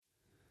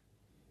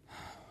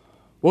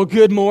Well,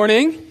 good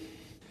morning.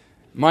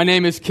 My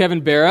name is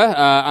Kevin Barra.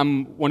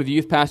 I'm one of the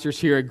youth pastors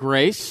here at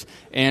Grace,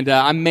 and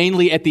I'm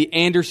mainly at the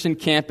Anderson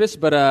campus,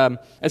 but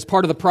as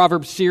part of the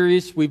Proverbs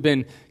series, we've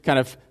been kind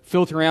of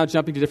filtering around,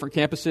 jumping to different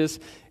campuses,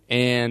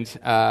 and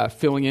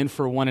filling in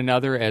for one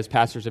another as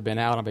pastors have been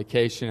out on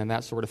vacation and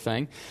that sort of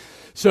thing.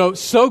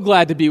 So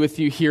glad to be with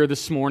you here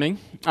this morning.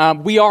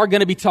 We are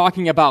going to be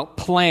talking about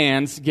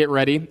plans, get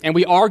ready, and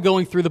we are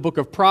going through the book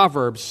of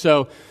Proverbs,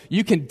 so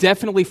you can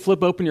definitely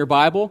flip open your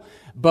Bible,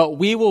 but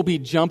we will be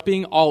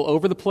jumping all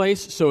over the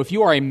place. So if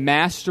you are a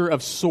master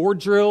of sword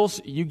drills,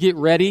 you get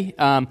ready.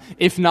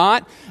 If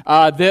not,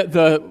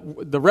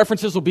 the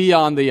references will be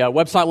on the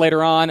website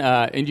later on,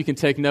 and you can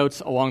take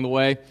notes along the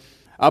way.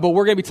 But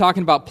we're going to be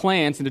talking about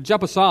plans, and to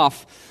jump us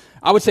off,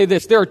 I would say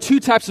this. There are two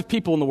types of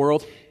people in the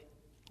world.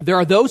 There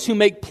are those who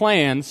make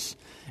plans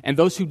and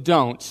those who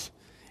don't.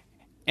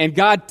 And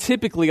God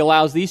typically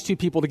allows these two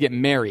people to get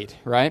married,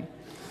 right?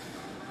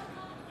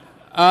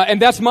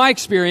 And that's my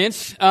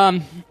experience.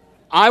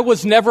 I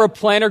was never a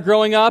planner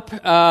growing up,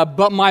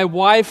 but my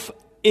wife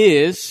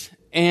is.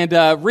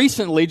 And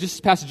recently, just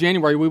this past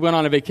January, we went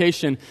on a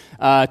vacation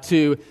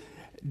to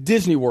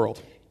Disney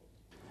World.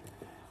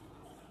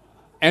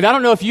 And I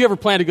don't know if you ever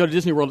plan to go to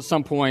Disney World at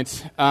some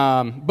point,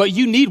 but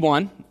you need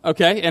one,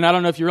 okay? And I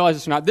don't know if you realize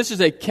this or not. This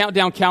is a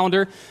countdown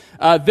calendar.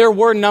 There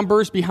were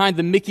numbers behind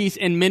the Mickeys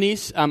and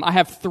Minnies. I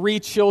have 3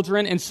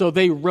 children, and so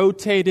they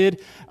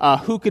rotated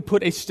who could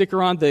put a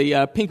sticker on.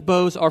 The pink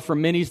bows are for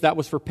Minnie's. That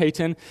was for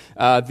Peyton.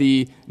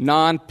 The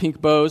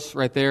non-pink bows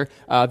right there,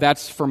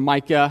 that's for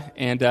Micah.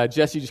 And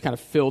Jesse just kind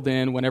of filled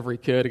in whenever he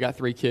could. I got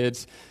 3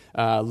 kids,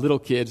 little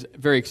kids.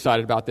 Very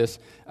excited about this.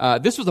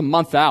 This was a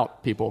month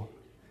out, people.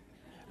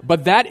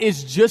 But that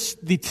is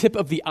just the tip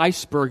of the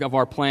iceberg of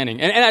our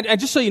planning. And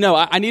just so you know,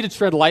 I need to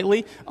tread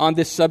lightly on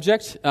this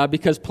subject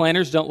because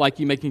planners don't like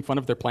you making fun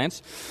of their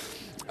plans.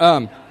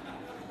 But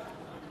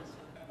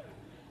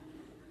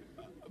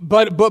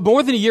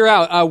more than a year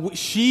out,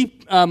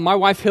 my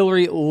wife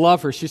Hillary,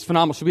 love her. She's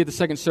phenomenal. She'll be at the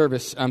second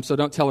service, so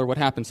don't tell her what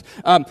happens.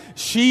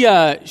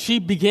 She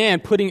began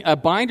putting a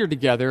binder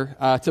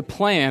together to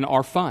plan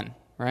our fun,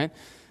 right?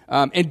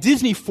 And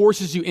Disney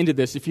forces you into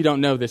this if you don't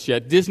know this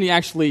yet. Disney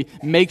actually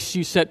makes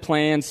you set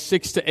plans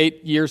 6 to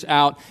 8 years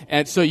out,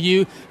 and so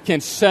you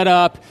can set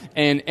up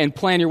and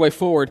plan your way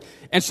forward.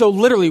 And so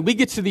literally, we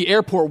get to the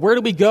airport. Where do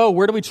we go?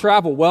 Where do we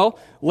travel? Well,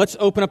 let's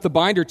open up the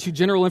binder to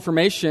general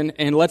information,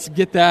 and let's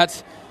get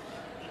that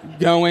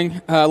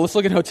going. Let's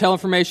look at hotel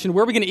information.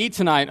 Where are we going to eat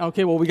tonight?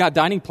 Okay, well, we got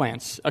dining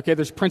plans. Okay,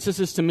 there's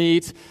princesses to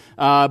meet,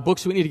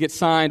 books we need to get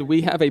signed.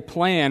 We have a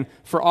plan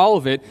for all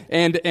of it.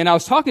 And I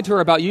was talking to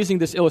her about using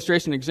this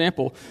illustration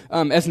example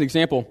as an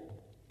example,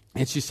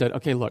 and she said,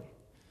 okay, look,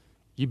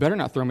 you better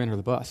not throw me under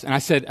the bus. And I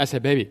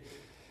said, baby,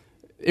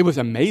 it was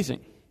amazing.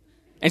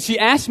 And she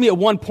asked me at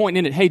one point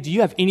in it, hey, do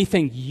you have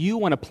anything you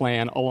want to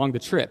plan along the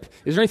trip?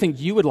 Is there anything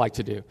you would like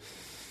to do?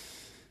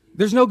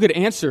 There's no good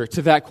answer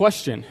to that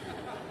question.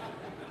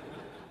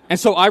 And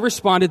so I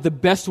responded the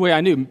best way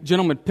I knew.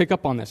 Gentlemen, pick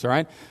up on this, all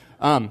right?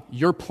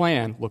 Your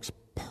plan looks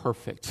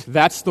perfect.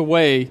 That's the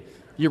way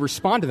you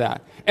respond to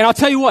that. And I'll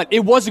tell you what,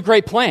 it was a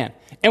great plan.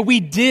 And we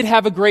did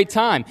have a great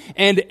time.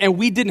 And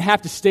we didn't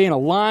have to stay in a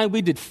line.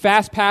 We did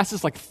fast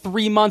passes like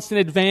 3 months in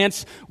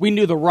advance. We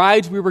knew the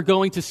rides we were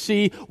going to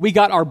see. We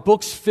got our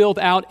books filled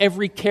out,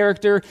 every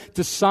character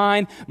to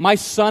sign. My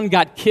son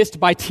got kissed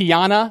by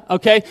Tiana,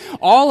 okay?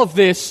 All of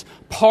this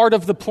part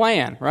of the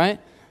plan, right?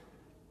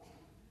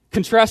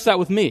 Contrast that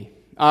with me.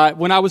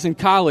 When I was in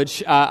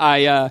college,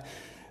 I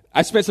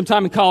spent some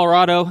time in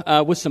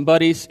Colorado with some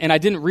buddies, and I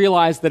didn't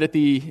realize that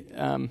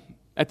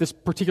at this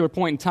particular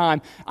point in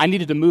time, I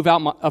needed to move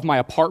out of my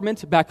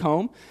apartment back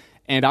home.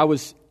 And I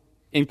was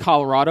in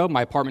Colorado.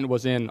 My apartment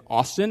was in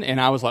Austin, and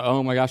I was like,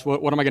 oh my gosh,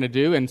 what am I going to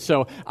do? And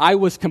so I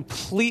was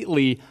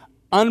completely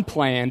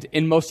unplanned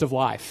in most of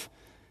life.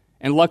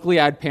 And luckily,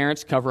 I had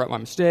parents cover up my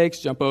mistakes,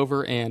 jump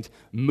over, and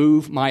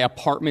move my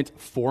apartment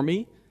for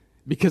me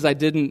because I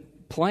didn't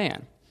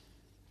plan.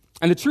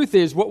 And the truth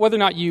is, whether or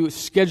not you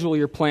schedule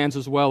your plans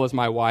as well as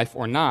my wife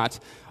or not,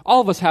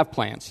 all of us have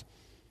plans.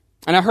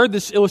 And I heard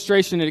this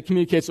illustration and it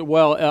communicates it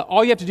well.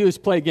 All you have to do is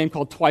play a game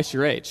called Twice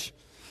Your Age.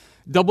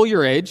 Double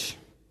your age.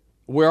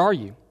 Where are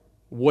you?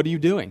 What are you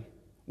doing?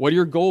 What are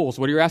your goals?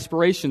 What are your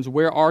aspirations?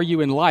 Where are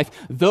you in life?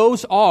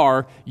 Those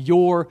are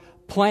your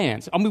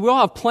plans. I mean, we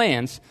all have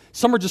plans.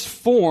 Some are just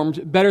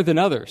formed better than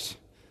others.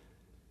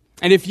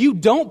 And if you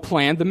don't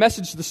plan, the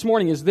message this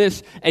morning is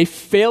this: a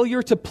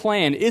failure to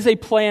plan is a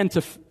plan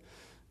to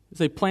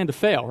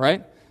fail,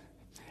 right?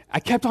 I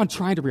kept on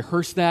trying to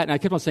rehearse that, and I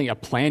kept on saying a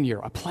plan year.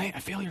 A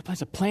failure to plan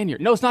is a plan year.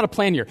 No, it's not a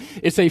plan year.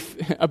 It's a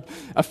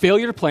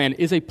failure to plan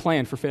is a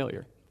plan for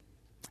failure.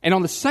 And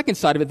on the second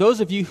side of it,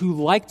 those of you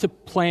who like to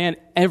plan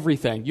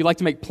everything, you like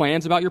to make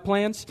plans about your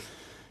plans,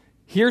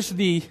 here's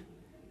the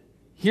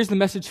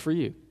message for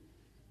you.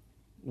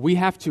 We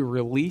have to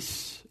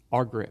release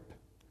our grip.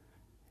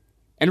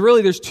 And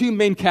really, there's 2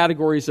 main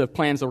categories of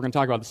plans that we're going to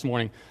talk about this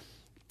morning.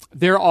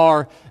 There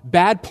are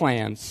bad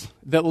plans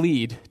that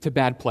lead to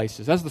bad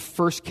places. That's the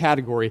first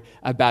category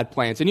of bad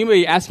plans. And you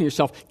may be asking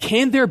yourself,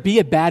 can there be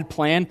a bad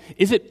plan?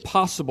 Is it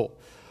possible?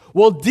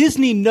 Well,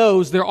 Disney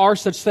knows there are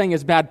such things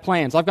as bad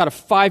plans. I've got a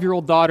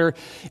 5-year-old daughter,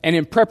 and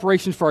in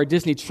preparation for our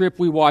Disney trip,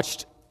 we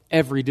watched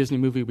every Disney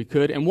movie we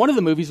could. And one of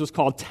the movies was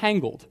called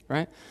Tangled,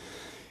 right?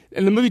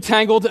 In the movie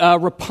Tangled,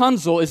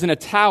 Rapunzel is in a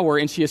tower,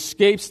 and she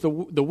escapes the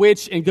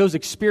witch and goes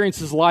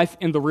experiences life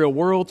in the real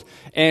world.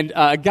 And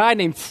a guy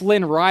named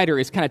Flynn Rider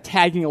is kind of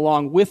tagging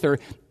along with her,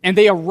 and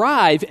they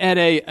arrive at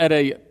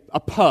a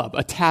pub,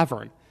 a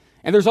tavern.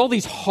 And there's all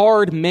these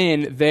hard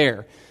men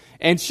there.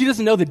 And she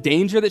doesn't know the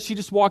danger that she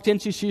just walked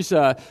into. She's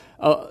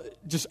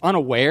just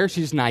unaware.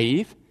 She's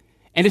naive.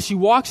 And as she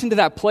walks into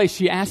that place,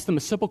 she asks them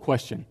a simple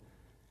question.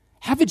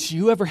 Haven't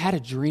you ever had a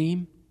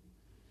dream?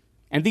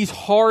 And these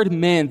hard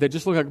men that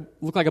just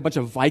look like a bunch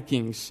of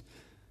Vikings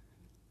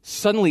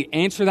suddenly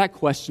answer that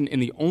question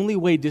in the only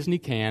way Disney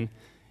can,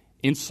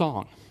 in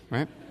song,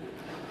 right?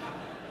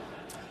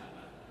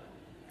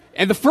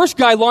 And the first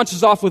guy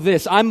launches off with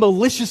this. I'm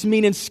malicious,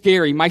 mean, and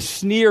scary. My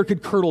sneer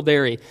could curdle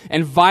dairy.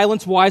 And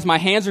violence-wise, my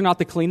hands are not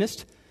the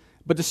cleanest.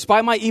 But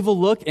despite my evil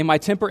look and my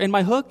temper and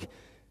my hook,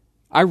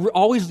 I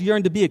always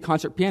yearned to be a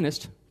concert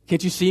pianist.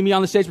 Can't you see me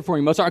on the stage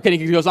performing Mozart? Okay,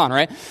 he goes on,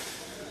 right?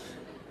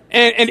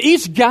 And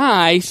each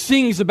guy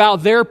sings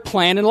about their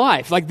plan in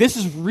life. Like, this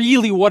is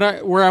really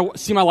where I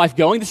see my life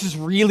going. This is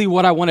really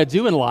what I want to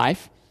do in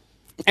life.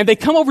 And they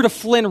come over to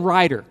Flynn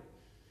Rider.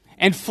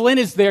 And Flynn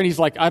is there, and he's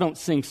like, I don't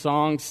sing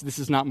songs. This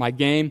is not my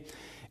game.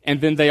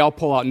 And then they all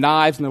pull out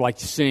knives, and they're like,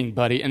 sing,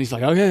 buddy. And he's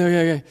like,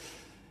 okay.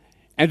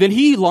 And then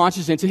he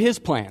launches into his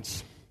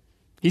plans.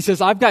 He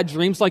says, I've got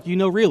dreams like you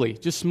know really,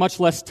 just much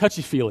less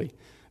touchy-feely,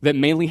 that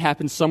mainly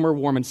happen somewhere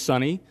warm and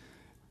sunny,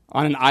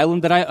 on an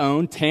island that I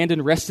own, tanned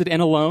and rested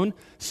and alone,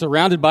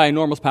 surrounded by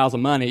enormous piles of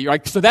money.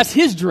 Right? So that's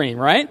his dream,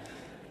 right?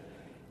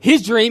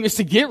 His dream is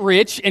to get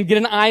rich and get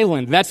an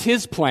island. That's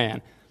his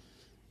plan.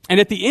 And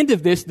at the end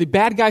of this, the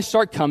bad guys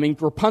start coming.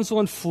 Rapunzel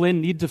and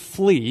Flynn need to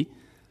flee.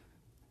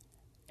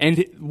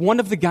 And one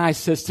of the guys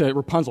says to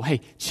Rapunzel,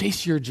 hey,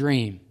 chase your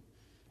dream.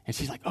 And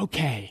she's like,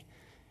 okay.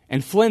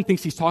 And Flynn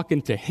thinks he's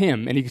talking to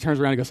him, and he turns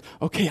around and goes,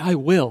 okay, I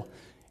will.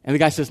 And the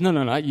guy says, no,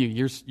 not you.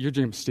 Your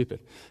dream is stupid.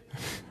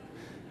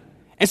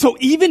 And so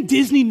even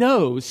Disney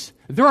knows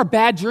there are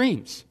bad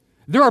dreams.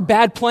 There are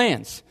bad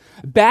plans.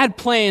 Bad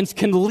plans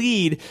can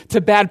lead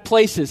to bad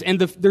places. And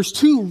there's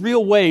two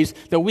real ways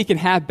that we can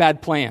have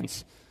bad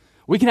plans.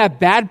 We can have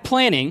bad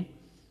planning,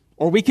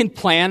 or we can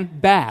plan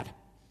bad.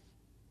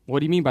 What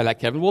do you mean by that,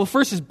 Kevin? Well, the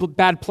first is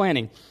bad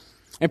planning.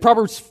 In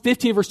Proverbs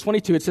 15, verse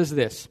 22, it says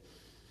this.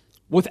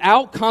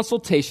 Without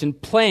consultation,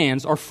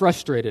 plans are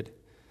frustrated.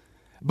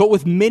 But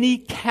with many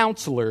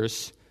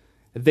counselors,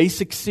 they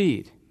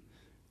succeed.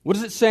 What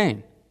is it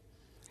saying?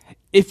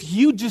 If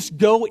you just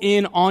go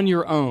in on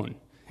your own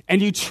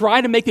and you try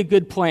to make a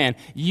good plan,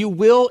 you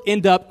will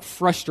end up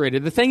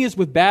frustrated. The thing is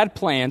with bad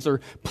plans,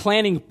 or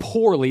planning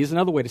poorly is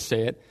another way to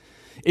say it,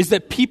 is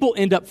that people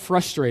end up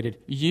frustrated,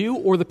 you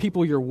or the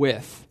people you're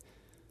with.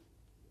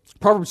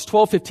 Proverbs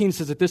 12:15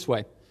 says it this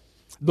way.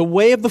 The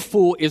way of the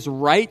fool is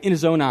right in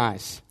his own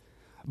eyes,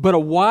 but a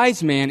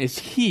wise man is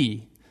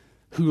he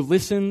who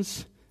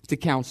listens to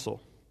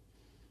counsel.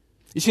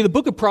 You see, the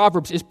book of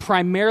Proverbs is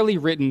primarily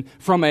written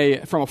from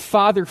a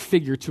father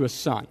figure to a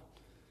son.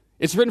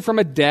 It's written from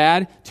a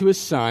dad to his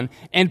son,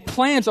 and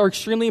plans are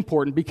extremely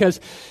important because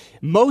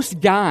most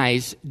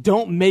guys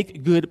don't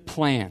make good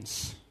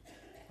plans,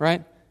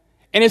 right?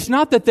 And it's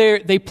not that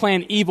they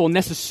plan evil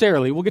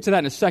necessarily. We'll get to that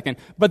in a second,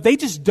 but they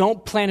just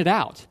don't plan it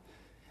out.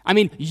 I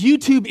mean,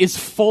 YouTube is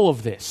full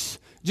of this.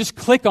 Just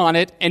click on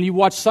it, and you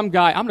watch some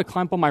guy, I'm going to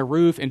climb up on my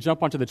roof and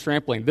jump onto the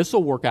trampoline. This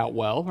will work out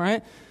well,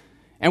 right?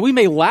 And we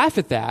may laugh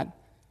at that,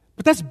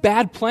 but that's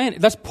bad planning.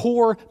 That's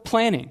poor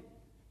planning.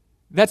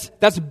 That's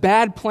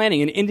bad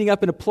planning and ending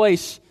up in a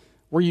place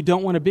where you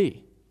don't want to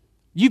be.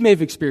 You may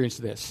have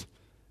experienced this.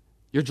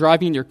 You're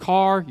driving in your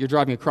car. You're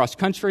driving across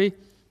country.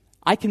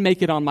 I can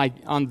make it on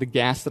the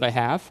gas that I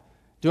have.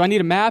 Do I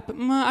need a map?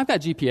 I've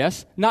got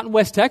GPS. Not in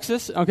West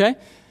Texas, okay?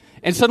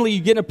 And suddenly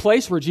you get in a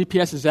place where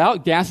GPS is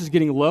out, gas is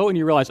getting low, and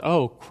you realize,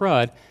 oh,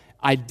 crud,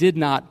 I did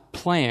not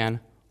plan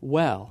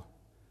well.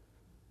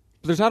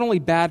 But there's not only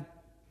bad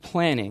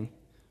planning,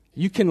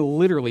 you can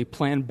literally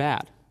plan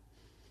bad.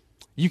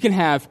 You can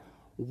have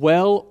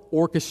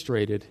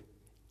well-orchestrated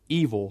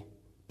evil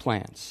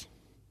plans.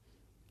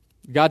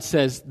 God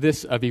says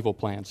this of evil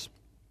plans.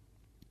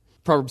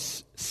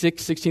 Proverbs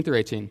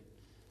 6:16-18.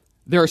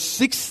 There are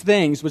 6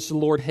 things which the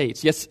Lord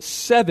hates, yes,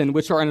 7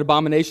 which are an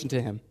abomination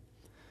to him.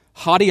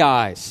 Haughty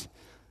eyes,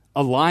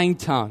 a lying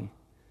tongue,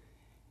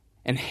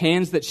 and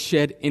hands that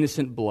shed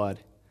innocent blood,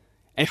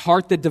 a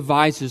heart that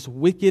devises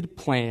wicked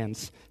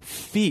plans,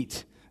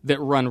 feet that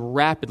run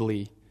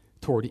rapidly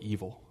toward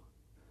evil.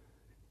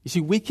 You see,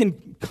 we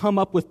can come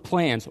up with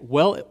plans,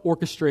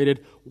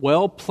 well-orchestrated,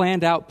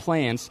 well-planned-out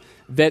plans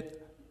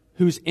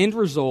whose end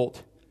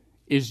result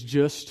is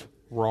just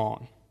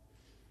wrong.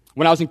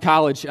 When I was in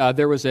college,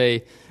 there was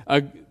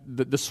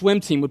the swim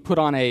team would put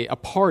on a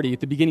party at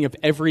the beginning of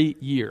every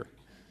year.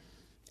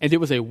 And it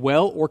was a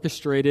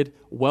well-orchestrated,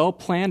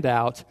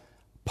 well-planned-out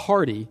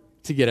party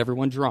to get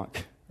everyone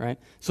drunk, right?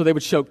 So they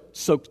would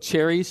soak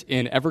cherries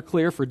in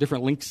Everclear for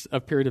different lengths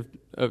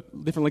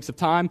of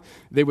time.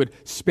 They would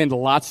spend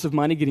lots of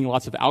money getting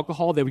lots of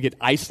alcohol. They would get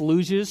ice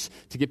luges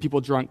to get people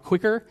drunk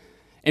quicker.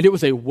 And it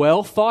was a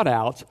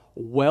well-thought-out,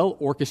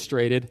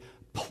 well-orchestrated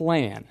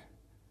plan.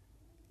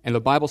 And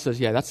the Bible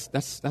says, yeah,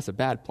 that's a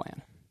bad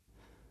plan.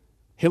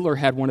 Hitler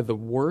had one of the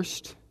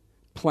worst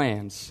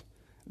plans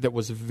that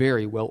was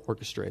very well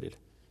orchestrated.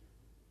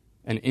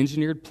 An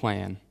engineered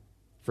plan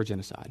for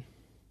genocide.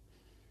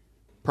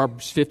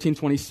 Proverbs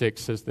 15:26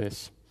 says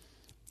this,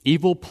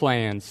 "Evil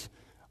plans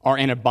are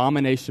an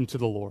abomination to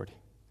the Lord,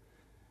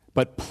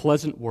 but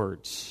pleasant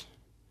words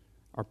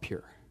are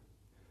pure."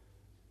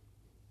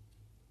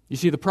 You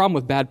see, the problem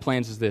with bad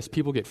plans is this: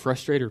 people get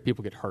frustrated or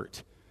people get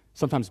hurt.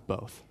 Sometimes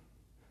both.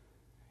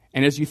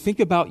 And as you think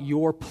about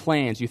your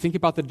plans, you think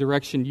about the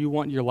direction you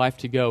want your life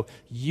to go,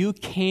 you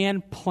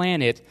can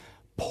plan it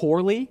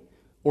poorly,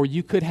 or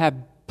you could have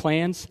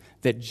plans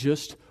that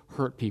just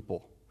hurt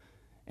people.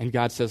 And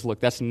God says, look,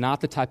 that's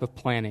not the type of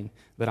planning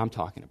that I'm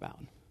talking about.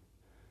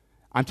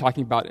 I'm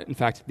talking about, in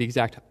fact, the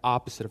exact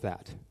opposite of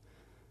that.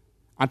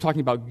 I'm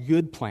talking about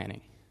good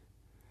planning.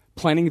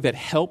 Planning that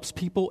helps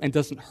people and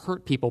doesn't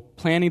hurt people.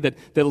 Planning that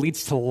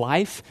leads to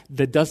life,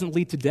 that doesn't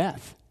lead to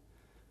death.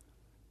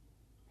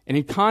 And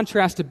in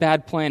contrast to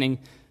bad planning,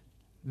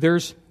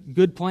 there's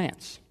good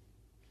plans.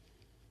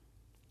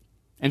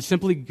 And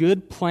simply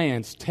good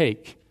plans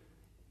take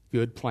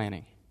good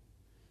planning.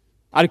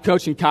 I had a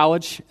coach in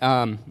college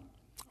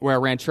where I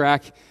ran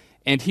track,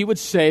 and he would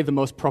say the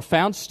most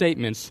profound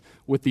statements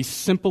with the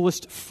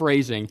simplest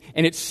phrasing.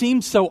 And it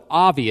seemed so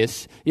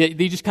obvious,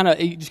 he just kind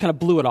of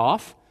blew it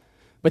off.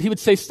 But he would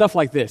say stuff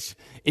like this: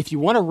 if you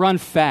want to run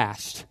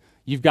fast,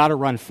 you've got to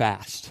run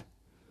fast.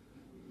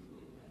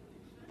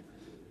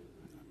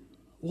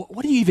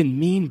 What do you even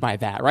mean by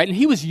that, right? And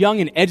he was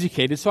young and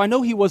educated, so I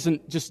know he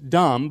wasn't just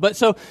dumb. But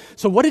so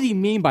what did he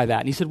mean by that?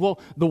 And he said, well,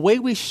 the way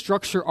we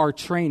structure our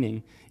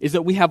training is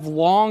that we have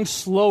long,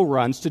 slow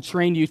runs to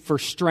train you for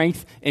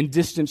strength and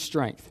distance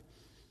strength.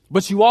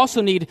 But you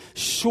also need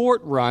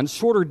short runs,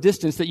 shorter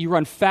distance, that you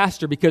run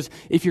faster, because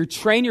if you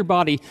train your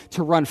body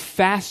to run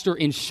faster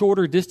in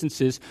shorter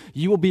distances,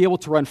 you will be able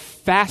to run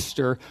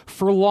faster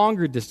for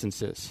longer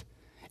distances.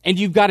 And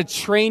you've got to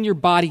train your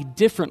body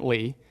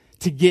differently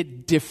to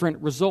get different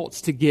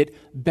results, to get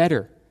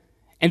better.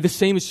 And the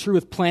same is true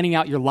with planning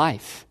out your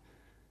life.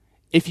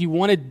 If you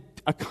want to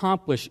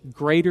accomplish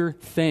greater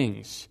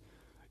things,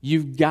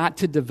 you've got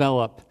to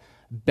develop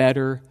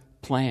better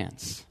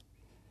plans.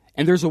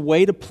 And there's a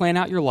way to plan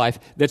out your life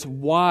that's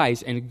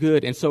wise and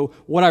good. And so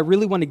what I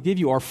really want to give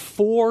you are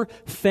 4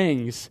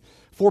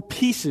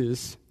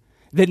 pieces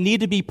that need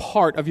to be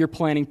part of your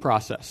planning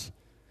process.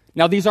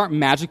 Now, these aren't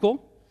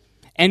magical,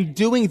 and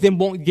doing them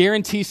won't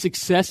guarantee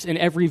success in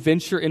every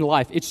venture in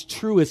life. It's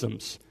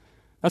truisms.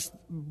 That's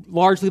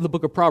largely the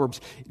book of Proverbs.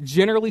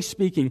 Generally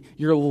speaking,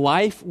 your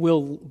life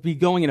will be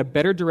going in a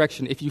better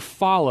direction if you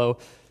follow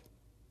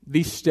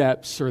these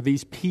steps or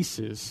these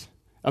pieces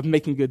of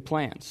making good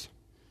plans.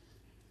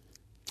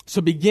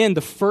 So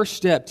the first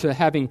step to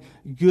having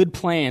good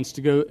plans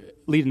to go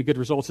lead into good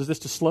results is this: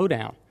 to slow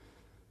down.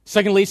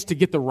 Secondly, it's to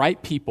get the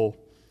right people.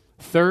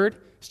 Third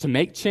is to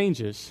make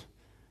changes.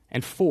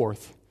 And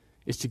fourth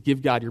is to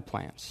give God your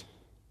plans.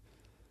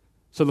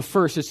 So the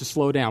first is to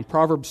slow down.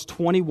 Proverbs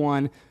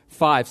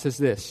 21:5 says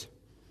this: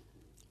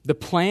 "The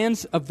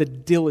plans of the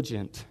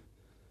diligent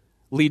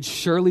lead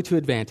surely to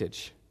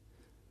advantage,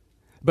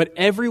 but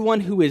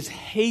everyone who is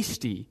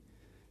hasty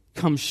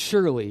comes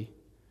surely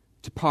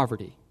to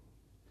poverty."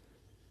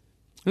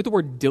 You know what the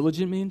word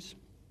diligent means?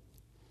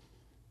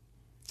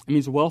 It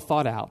means well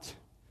thought out.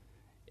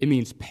 It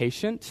means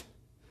patient.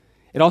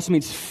 It also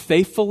means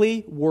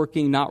faithfully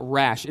working, not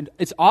rash.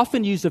 It's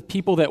often used of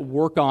people that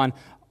work on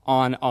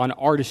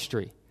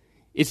artistry.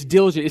 It's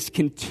diligent. It's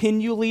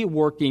continually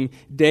working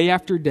day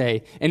after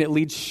day, and it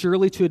leads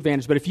surely to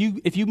advantage. But if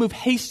you move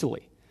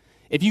hastily,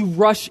 if you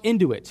rush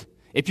into it,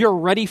 if you're a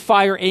ready,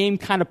 fire, aim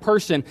kind of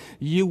person,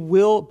 you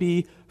will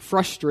be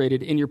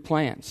frustrated in your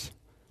plans.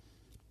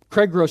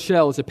 Craig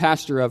Rochelle is a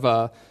pastor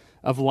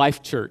of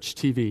Life Church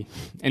TV,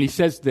 and he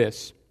says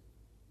this: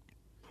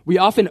 "We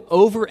often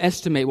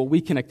overestimate what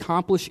we can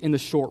accomplish in the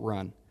short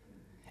run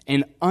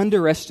and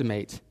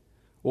underestimate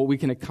what we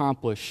can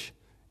accomplish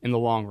in the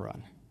long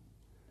run."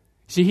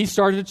 See, he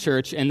started a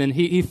church, and then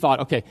he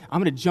thought, okay,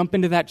 I'm going to jump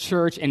into that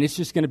church, and it's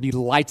just going to be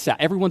lights out.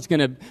 Everyone's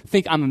going to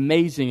think I'm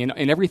amazing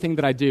in everything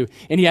that I do.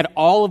 And he had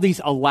all of these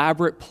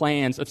elaborate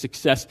plans of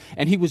success,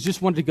 and he was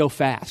just wanted to go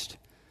fast.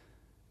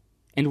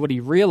 And what he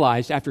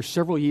realized after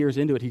several years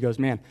into it, he goes,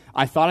 man,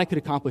 I thought I could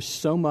accomplish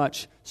so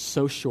much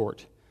so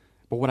short.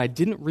 But what I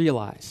didn't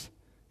realize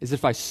is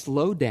if I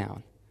slowed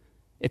down,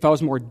 if I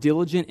was more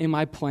diligent in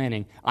my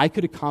planning, I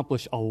could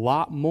accomplish a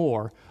lot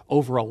more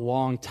over a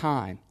long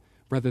time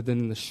rather than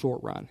in the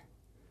short run.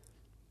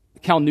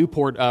 Cal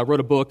Newport wrote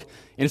a book,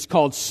 and it's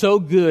called So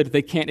Good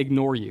They Can't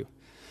Ignore You.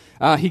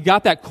 He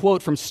got that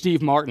quote from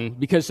Steve Martin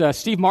because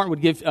Steve Martin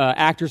would give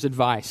actors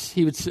advice.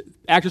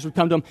 Actors would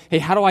come to him, hey,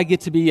 how do I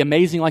get to be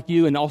amazing like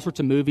you in all sorts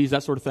of movies,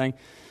 that sort of thing.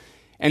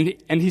 And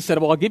he said,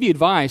 well, I'll give you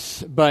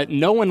advice, but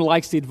no one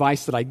likes the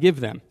advice that I give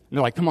them. And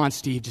they're like, come on,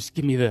 Steve, just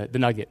give me the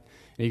nugget.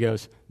 And he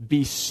goes,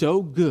 be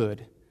so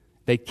good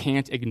they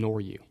can't ignore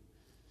you.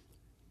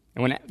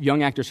 And when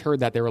young actors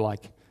heard that, they were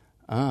like,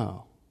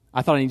 oh,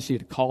 I thought I needed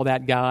to call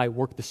that guy,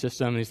 work the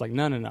system. And he's like,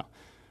 no.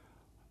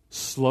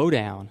 Slow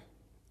down,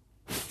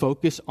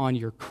 focus on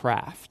your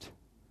craft,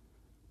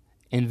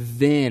 and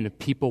then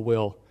people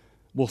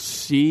will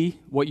see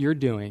what you're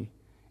doing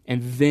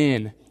and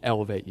then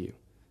elevate you.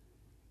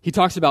 He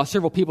talks about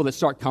several people that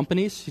start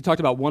companies. He talked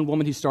about one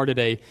woman who started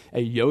a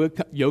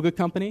yoga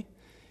company,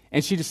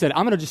 and she just said,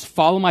 I'm going to just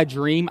follow my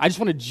dream. I just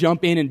want to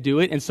jump in and do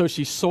it. And so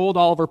she sold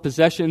all of her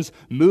possessions,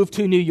 moved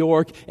to New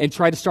York, and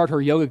tried to start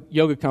her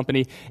yoga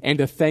company, and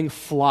the thing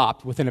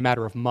flopped within a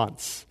matter of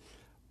months.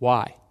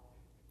 Why?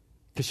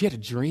 Because she had a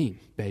dream,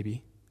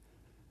 baby.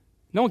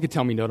 No one could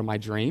tell me no to my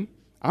dream.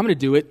 I'm going to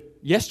do it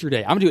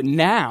yesterday. I'm going to do it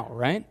now,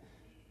 right?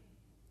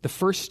 The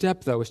first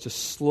step, though, is to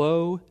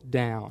slow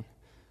down.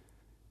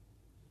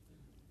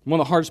 One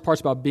of the hardest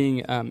parts about being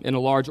in a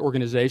large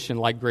organization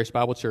like Grace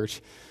Bible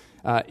Church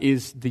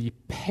is the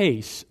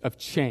pace of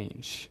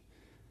change.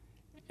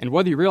 And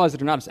whether you realize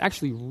it or not, it's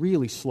actually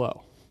really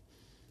slow.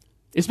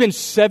 It's been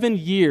 7 or 8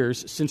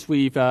 years since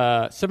we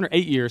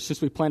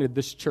planted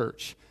this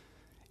church.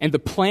 And the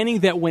planning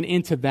that went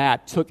into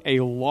that took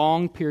a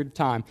long period of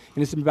time.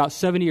 And it's been about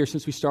 7 years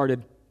since we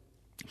started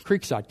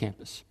Creekside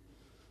Campus.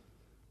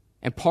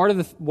 And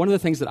one of the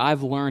things that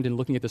I've learned in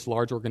looking at this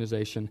large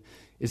organization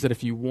is that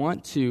if you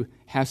want to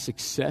have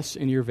success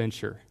in your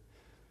venture,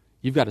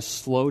 you've got to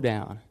slow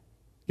down,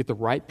 get the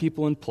right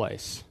people in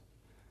place,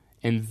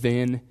 and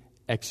then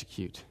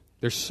execute.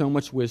 There's so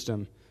much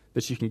wisdom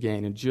that you can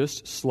gain in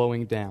just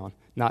slowing down,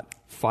 not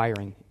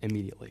firing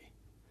immediately.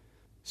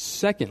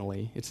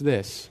 Secondly, it's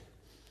this: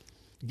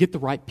 get the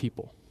right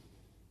people.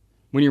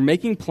 When you're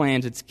making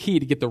plans, it's key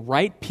to get the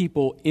right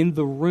people in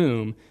the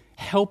room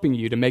helping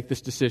you to make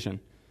this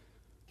decision.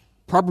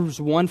 Proverbs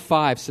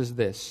 1:5 says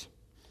this: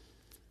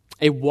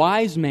 a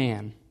wise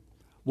man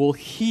will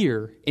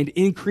hear and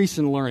increase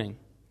in learning,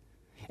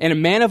 and a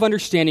man of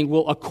understanding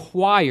will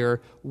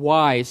acquire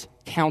wise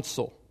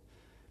counsel.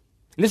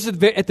 And this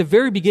is at the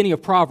very beginning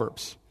of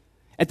Proverbs.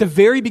 At the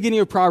very beginning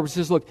of Proverbs, it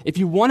says, look, if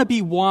you want to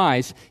be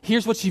wise,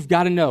 here's what you've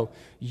got to know.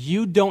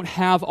 You don't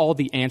have all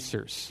the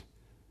answers.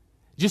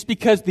 Just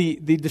because the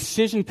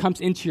decision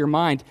comes into your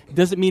mind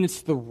doesn't mean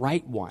it's the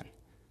right one.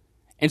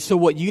 And so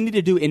what you need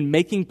to do in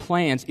making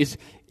plans is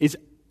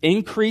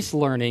increase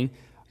learning,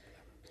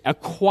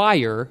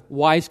 acquire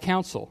wise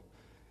counsel.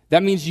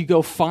 That means you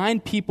go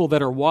find people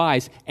that are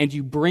wise and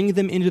you bring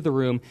them into the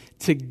room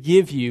to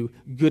give you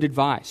good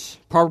advice.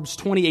 Proverbs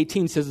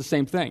 20:18 says the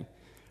same thing.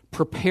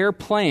 Prepare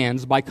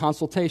plans by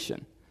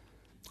consultation.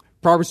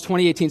 Proverbs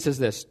 20:18 says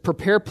this: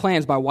 prepare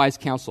plans by wise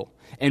counsel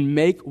and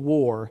make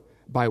war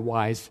by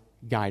wise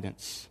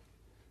guidance.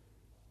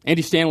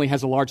 Andy Stanley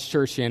has a large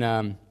church in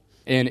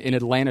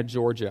Atlanta,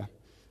 Georgia.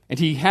 And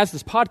he has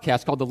this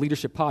podcast called the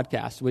Leadership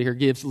Podcast, where he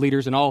gives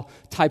leaders in all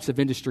types of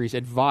industries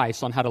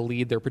advice on how to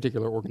lead their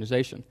particular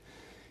organization.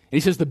 And he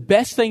says the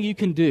best thing you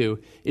can do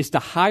is to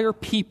hire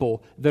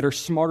people that are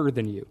smarter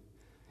than you.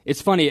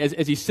 It's funny,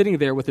 as he's sitting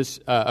there with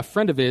a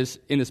friend of his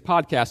in this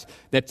podcast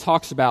that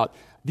talks about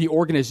the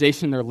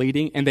organization they're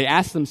leading, and they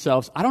ask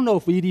themselves, I don't know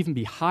if we'd even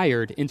be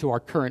hired into our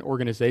current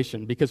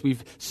organization because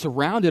we've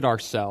surrounded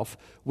ourselves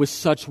with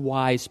such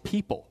wise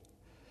people.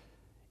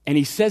 And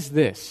he says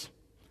this: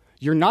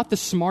 you're not the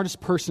smartest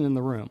person in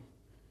the room.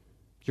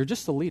 You're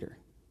just the leader.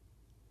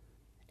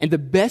 And the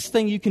best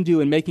thing you can do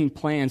in making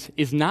plans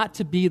is not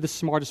to be the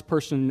smartest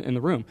person in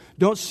the room.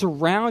 Don't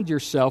surround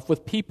yourself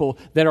with people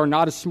that are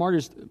not as smart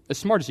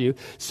as you.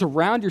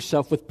 Surround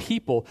yourself with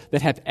people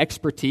that have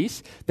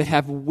expertise, that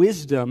have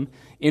wisdom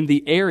in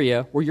the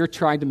area where you're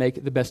trying to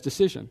make the best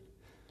decision.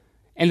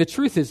 And the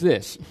truth is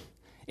this: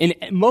 in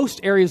most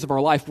areas of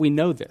our life, we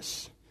know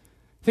this.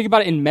 Think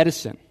about it in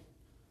medicine.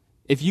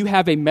 If you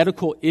have a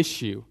medical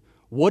issue,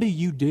 what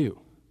do?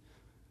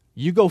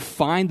 You go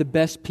find the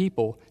best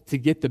people to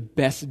get the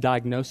best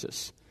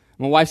diagnosis.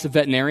 My wife's a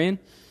veterinarian,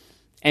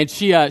 and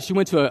she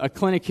went to a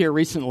clinic here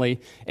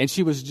recently, and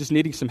she was just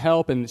needing some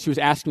help, and she was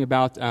asking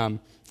about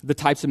the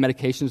types of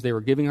medications they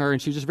were giving her,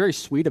 and she was just very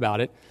sweet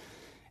about it.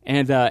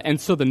 And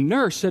so the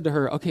nurse said to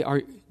her,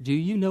 okay, do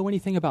you know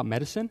anything about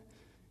medicine?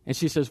 And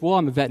she says, well,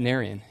 I'm a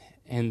veterinarian.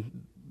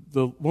 And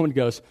the woman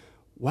goes,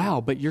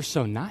 wow, but you're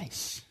so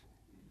nice.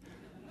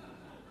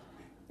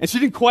 And she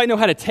didn't quite know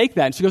how to take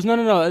that. And she goes,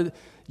 no.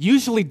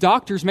 Usually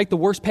doctors make the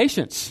worst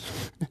patients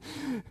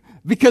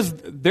because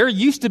they're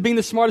used to being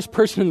the smartest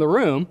person in the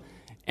room,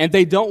 and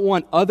they don't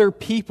want other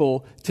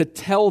people to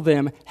tell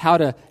them how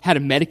to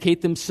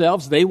medicate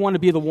themselves. They want to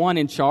be the one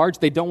in charge.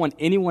 They don't want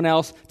anyone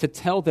else to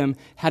tell them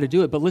how to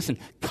do it. But listen,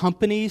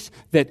 companies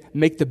that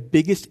make the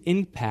biggest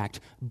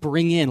impact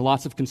bring in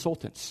lots of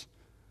consultants.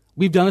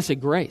 We've done this at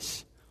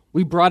Grace.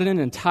 We brought in an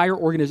entire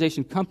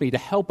organization company to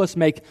help us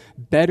make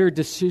better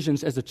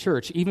decisions as a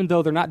church, even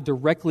though they're not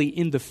directly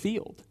in the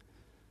field.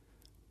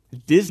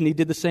 Disney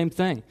did the same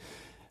thing.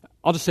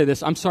 I'll just say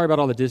this. I'm sorry about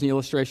all the Disney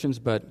illustrations,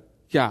 but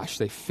gosh,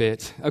 they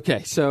fit.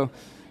 Okay, so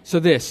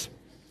this.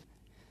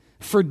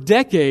 For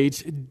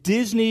decades,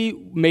 Disney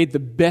made the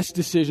best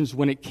decisions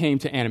when it came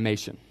to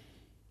animation.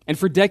 And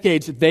for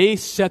decades, they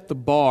set the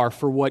bar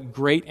for what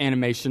great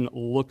animation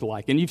looked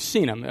like. And you've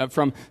seen them,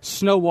 from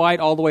Snow White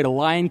all the way to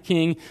Lion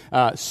King,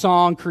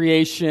 song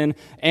creation,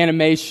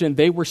 animation.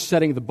 They were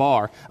setting the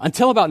bar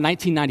until about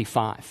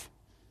 1995.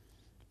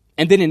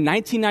 And then in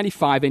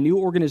 1995, a new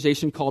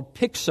organization called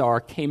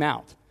Pixar came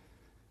out.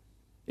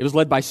 It was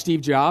led by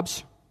Steve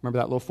Jobs. Remember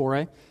that little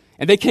foray?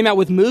 And they came out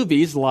with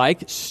movies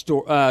like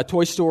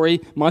Toy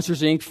Story,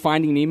 Monsters, Inc.,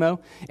 Finding Nemo.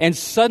 And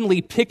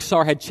suddenly,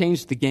 Pixar had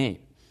changed the game.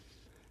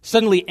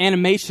 Suddenly,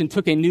 animation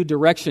took a new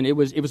direction. It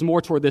was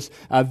more toward this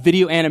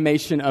video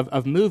animation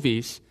of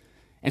movies.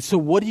 And so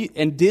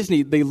and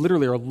Disney, they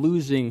literally are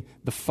losing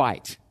the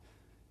fight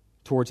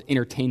towards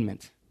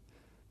entertainment.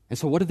 And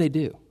so what did they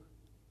do?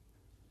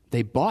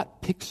 They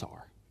bought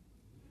Pixar.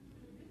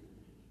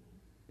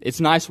 It's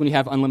nice when you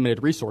have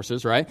unlimited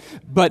resources, right?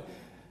 But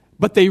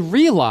they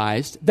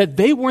realized that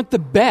they weren't the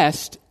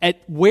best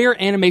at where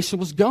animation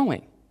was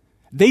going.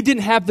 They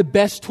didn't have the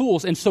best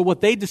tools, and so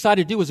what they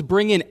decided to do was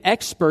bring in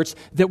experts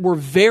that were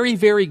very,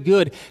 very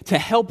good to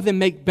help them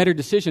make better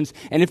decisions.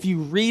 And if you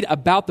read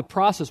about the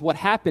process, what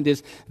happened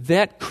is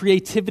that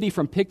creativity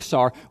from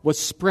Pixar was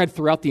spread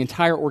throughout the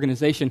entire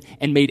organization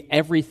and made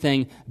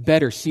everything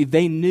better. See,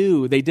 they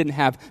knew they didn't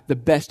have the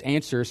best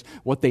answers.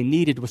 What they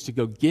needed was to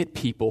go get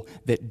people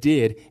that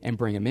did and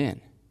bring them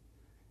in.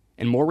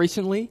 And more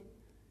recently,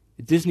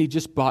 Disney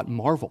just bought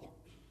Marvel,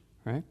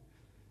 right?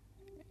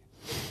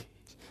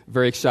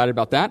 Very excited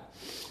about that.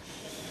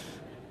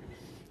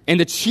 And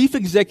the chief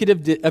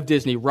executive of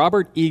Disney,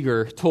 Robert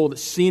Iger, told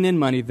CNN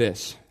Money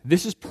this.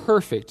 This is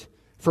perfect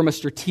from a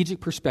strategic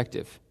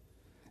perspective.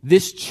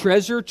 This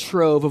treasure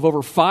trove of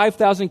over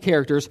 5,000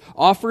 characters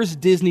offers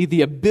Disney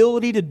the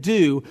ability to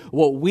do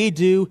what we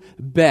do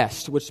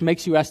best, which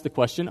makes you ask the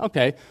question,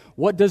 okay,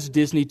 what does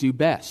Disney do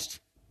best?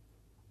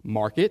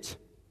 Market,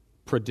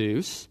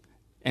 produce,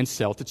 and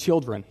sell to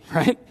children,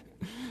 right?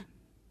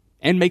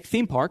 And make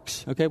theme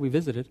parks. Okay, we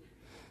visited.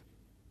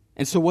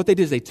 And so what they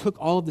did is they took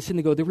all of this in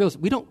and they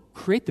realized we don't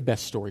create the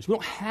best stories. We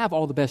don't have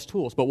all the best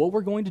tools. But what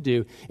we're going to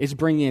do is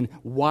bring in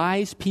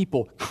wise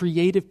people,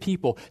 creative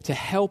people to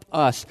help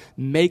us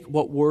make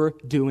what we're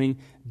doing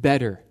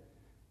better.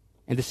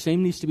 And the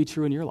same needs to be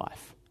true in your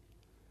life.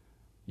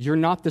 You're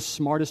not the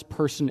smartest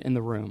person in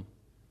the room.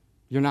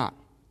 You're not.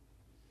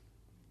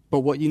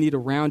 But what you need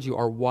around you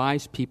are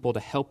wise people to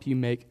help you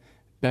make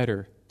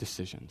better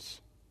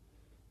decisions.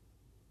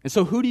 And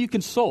so who do you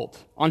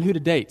consult on who to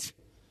date?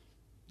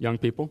 Young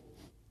people.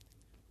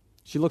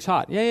 She looks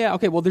hot. Yeah,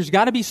 okay, well, there's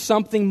got to be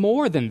something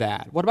more than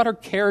that. What about her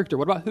character?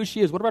 What about who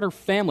she is? What about her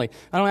family?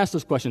 I don't ask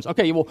those questions.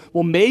 Okay,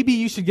 well, maybe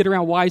you should get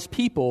around wise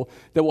people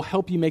that will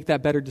help you make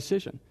that better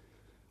decision.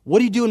 What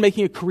do you do in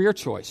making a career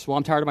choice? Well,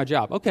 I'm tired of my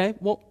job. Okay,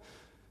 well,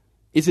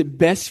 is it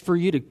best for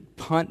you to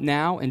punt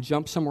now and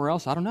jump somewhere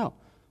else? I don't know.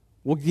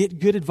 Well, get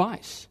good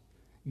advice.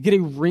 Get a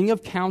ring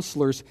of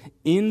counselors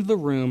in the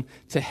room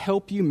to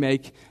help you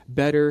make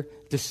better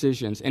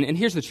decisions. And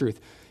here's the truth.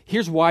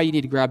 Here's why you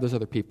need to grab those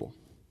other people.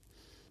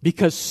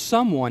 Because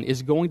someone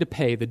is going to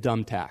pay the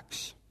dumb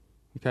tax.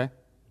 Okay?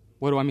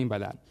 What do I mean by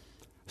that?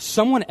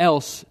 Someone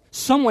is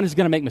going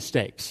to make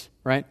mistakes,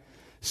 right?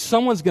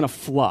 Someone's going to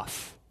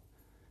fluff.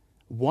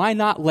 Why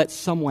not let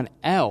someone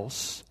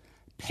else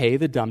pay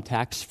the dumb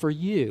tax for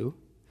you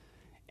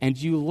and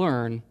you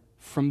learn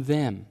from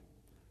them?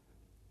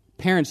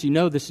 Parents, you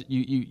know this,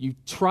 you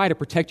try to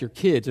protect your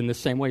kids in the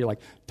same way. You're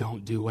like,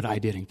 don't do what I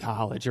did in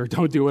college or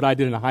don't do what I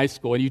did in high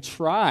school. And you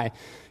try,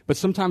 but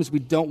sometimes we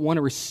don't want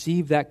to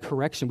receive that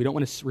correction. We don't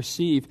want to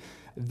receive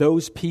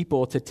those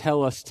people to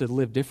tell us to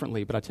live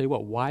differently. But I tell you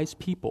what, wise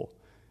people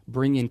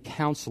bring in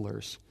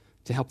counselors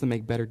to help them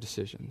make better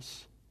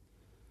decisions.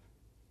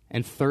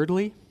 And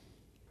thirdly,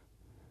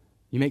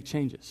 you make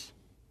changes.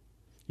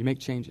 You make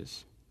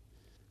changes.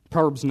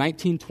 Proverbs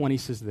 19:20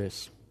 says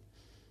this,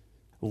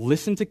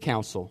 listen to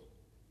counsel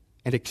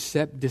and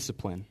accept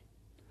discipline,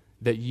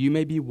 that you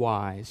may be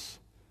wise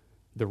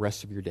the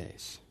rest of your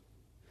days.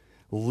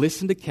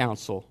 Listen to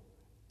counsel,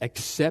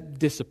 accept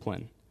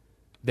discipline,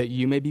 that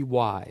you may be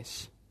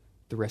wise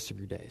the rest of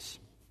your days.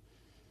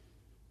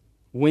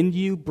 When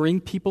you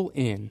bring people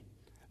in,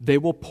 they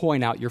will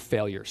point out your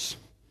failures.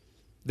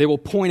 They will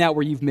point out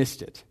where you've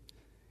missed it.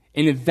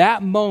 And in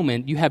that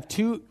moment, you have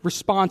two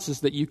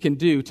responses that you can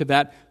do to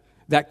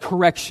that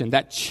correction,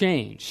 that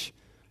change.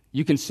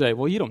 You can say,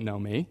 well, you don't know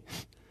me.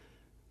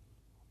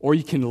 Or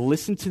you can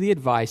listen to the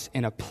advice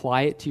and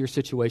apply it to your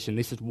situation.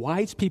 They said,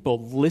 wise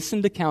people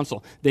listen to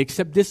counsel. They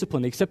accept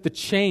discipline. They accept the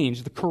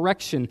change, the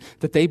correction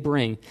that they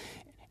bring.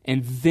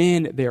 And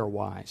then they are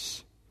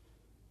wise.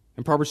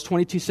 And Proverbs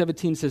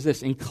 22:17 says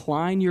this,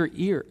 incline your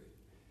ear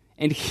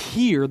and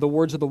hear the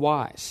words of the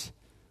wise.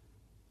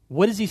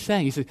 What is he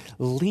saying? He says,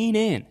 lean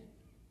in.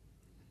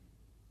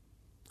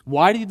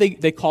 Why do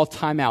they call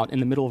timeout in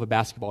the middle of a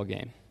basketball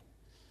game?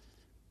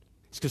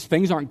 It's because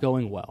things aren't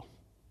going well.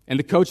 And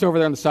the coach over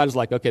there on the side is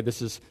like, okay,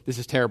 this is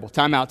terrible.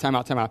 Timeout,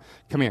 timeout, timeout.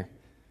 Come here.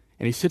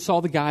 And he sits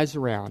all the guys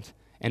around,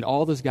 and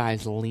all those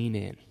guys lean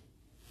in.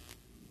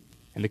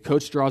 And the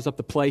coach draws up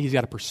the play. He's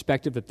got a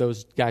perspective that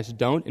those guys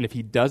don't. And if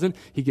he doesn't,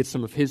 he gets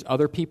some of his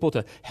other people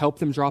to help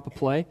them drop a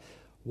play.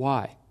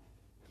 Why?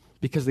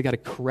 Because they got to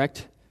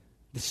correct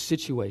the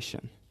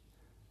situation.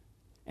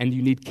 And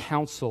you need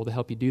counsel to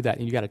help you do that.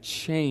 And you got to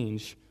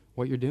change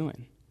what you're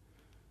doing.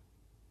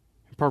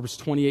 Proverbs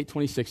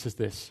 28:26 says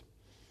this.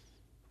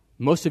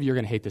 Most of you are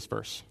going to hate this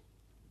verse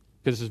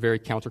because this is very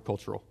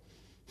countercultural.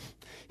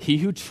 He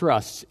who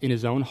trusts in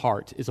his own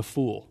heart is a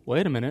fool.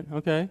 Wait a minute,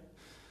 okay.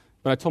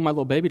 But I told my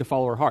little baby to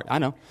follow her heart. I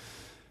know.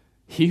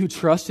 He who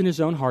trusts in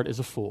his own heart is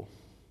a fool,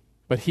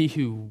 but he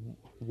who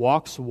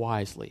walks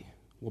wisely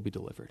will be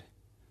delivered.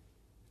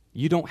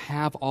 You don't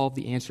have all of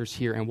the answers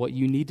here, and what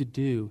you need to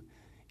do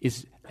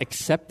is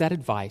accept that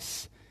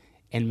advice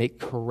and make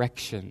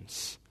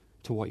corrections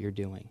to what you're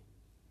doing.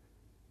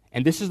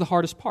 And this is the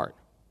hardest part.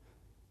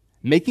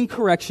 Making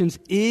corrections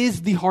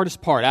is the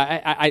hardest part.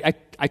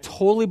 I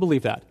totally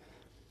believe that.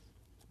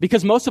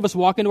 Because most of us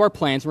walk into our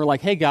plans and we're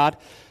like, hey, God,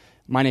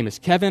 my name is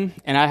Kevin,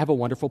 and I have a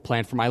wonderful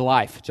plan for my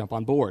life. Jump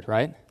on board,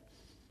 right?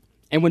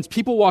 And when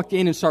people walk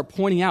in and start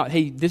pointing out,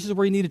 hey, this is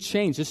where you need to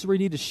change, this is where you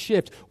need to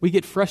shift, we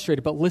get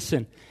frustrated. But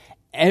listen,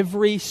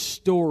 every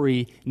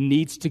story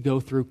needs to go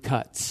through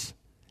cuts.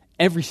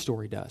 Every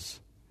story does.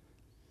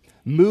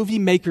 Movie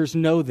makers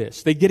know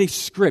this. They get a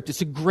script.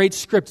 It's a great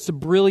script. It's a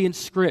brilliant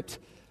script.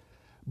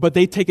 But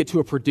they take it to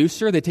a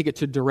producer. They take it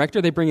to a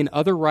director. They bring in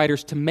other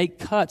writers to make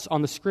cuts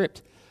on the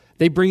script.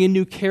 They bring in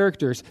new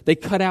characters. They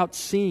cut out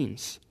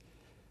scenes.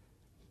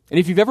 And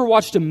if you've ever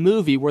watched a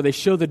movie where they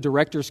show the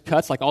director's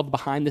cuts, like all the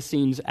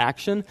behind-the-scenes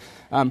action,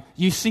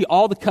 you see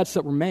all the cuts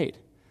that were made.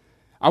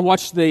 I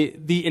watched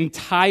the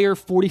entire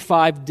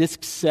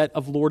 45-disc set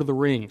of Lord of the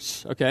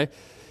Rings, okay?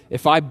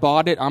 If I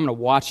bought it, I'm going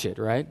to watch it,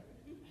 right?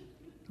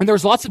 And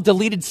there's lots of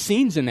deleted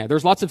scenes in there.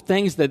 There's lots of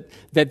things that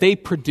they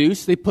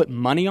produce, they put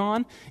money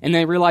on, and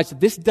they realize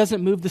that this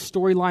doesn't move the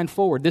storyline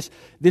forward.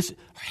 This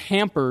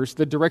hampers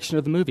the direction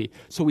of the movie.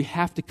 So we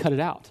have to cut it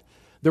out.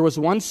 There was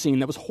one scene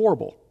that was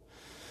horrible.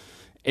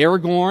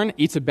 Aragorn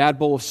eats a bad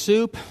bowl of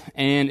soup,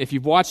 and if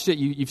you've watched it,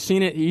 you've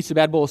seen it, he eats a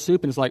bad bowl of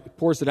soup and is like,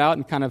 pours it out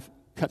and kind of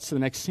cuts to the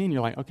next scene.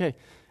 You're like, okay,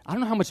 I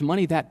don't know how much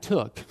money that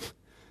took,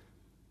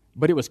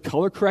 but it was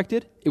color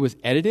corrected, it was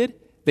edited,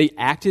 they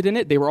acted in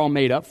it, they were all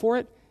made up for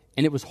it,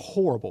 and it was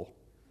horrible.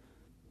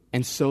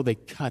 And so they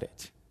cut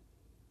it.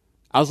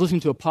 I was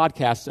listening to a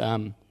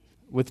podcast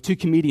with two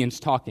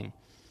comedians talking,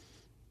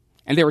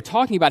 and they were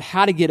talking about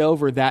how to get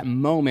over that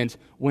moment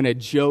when a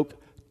joke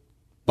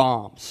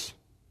bombs.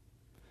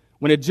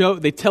 When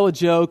they tell a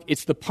joke,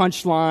 it's the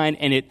punchline,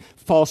 and it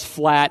falls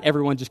flat.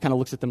 Everyone just kind of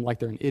looks at them like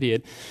they're an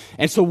idiot.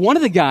 And so one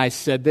of the guys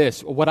said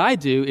this, what I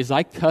do is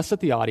I cuss at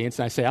the audience,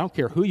 and I say, I don't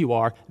care who you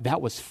are,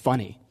 that was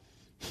funny.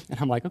 And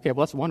I'm like, okay,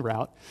 well, that's one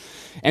route.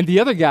 And the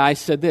other guy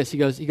said this, he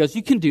goes,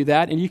 you can do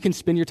that, and you can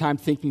spend your time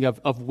thinking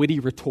of witty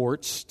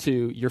retorts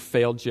to your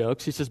failed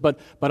jokes. He says, but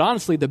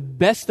honestly, the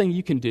best thing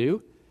you can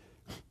do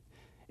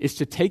is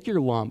to take your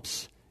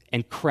lumps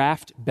and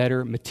craft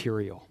better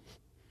material.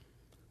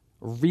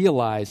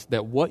 Realize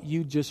that what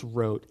you just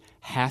wrote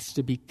has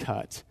to be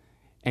cut,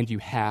 and you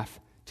have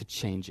to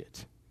change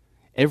it.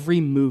 Every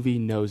movie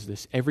knows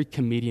this. Every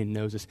comedian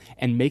knows this.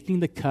 And making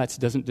the cuts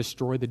doesn't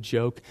destroy the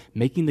joke.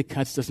 Making the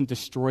cuts doesn't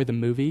destroy the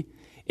movie.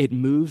 It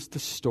moves the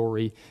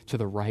story to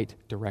the right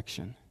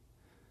direction.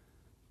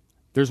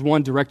 There's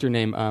one director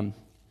named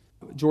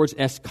George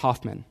S.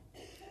 Kaufman,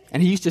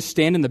 and he used to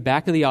stand in the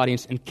back of the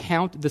audience and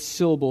count the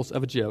syllables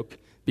of a joke,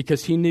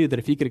 because he knew that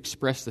if he could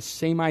express the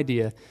same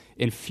idea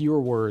in fewer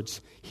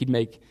words, he'd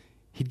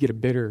get a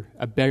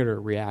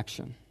better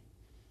reaction.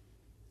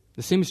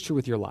 The same is true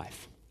with your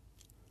life.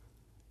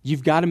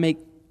 You've got to make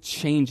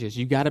changes.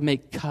 You've got to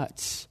make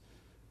cuts.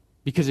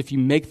 Because if you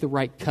make the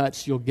right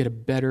cuts, you'll get a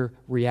better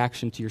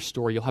reaction to your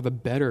story. You'll have a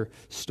better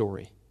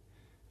story.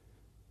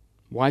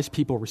 Wise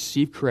people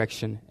receive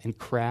correction and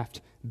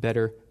craft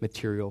better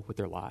material with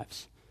their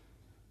lives.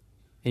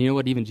 And you know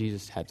what? Even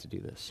Jesus had to do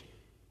this.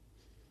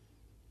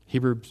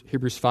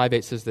 Hebrews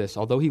 5:8 says this,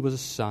 although he was a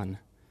son,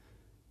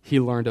 he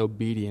learned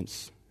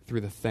obedience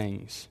through the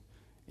things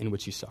in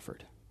which he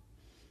suffered.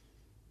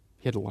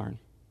 He had to learn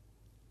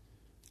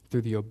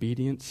through the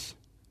obedience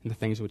and the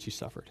things in which he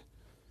suffered.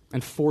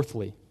 And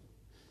fourthly,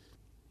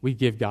 we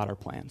give God our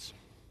plans.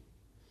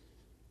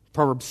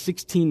 Proverbs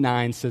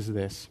 16:9 says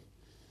this,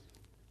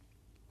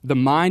 the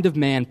mind of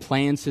man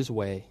plans his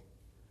way,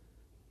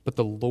 but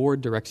the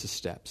Lord directs his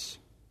steps.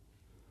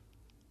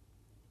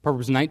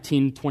 Proverbs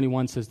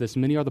 19:21 says this,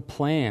 many are the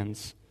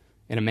plans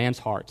in a man's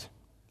heart,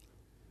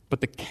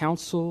 but the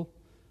counsel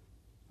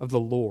of the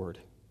Lord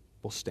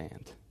will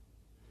stand.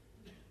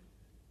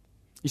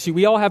 You see,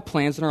 we all have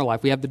plans in our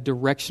life. We have the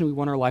direction we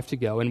want our life to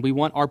go, and we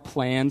want our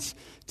plans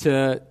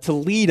to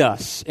lead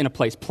us in a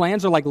place.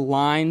 Plans are like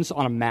lines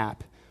on a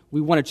map. We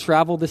want to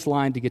travel this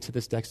line to get to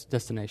this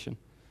destination.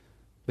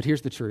 But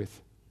here's the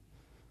truth.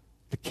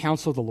 The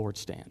counsel of the Lord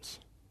stands.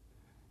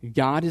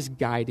 God is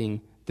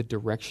guiding the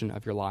direction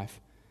of your life,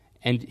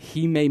 and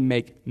he may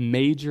make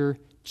major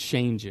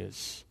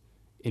changes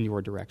in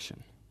your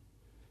direction.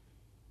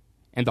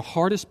 And the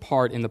hardest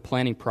part in the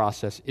planning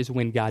process is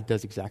when God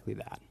does exactly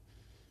that.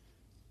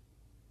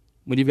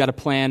 When you've got a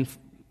plan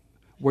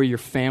where your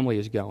family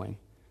is going,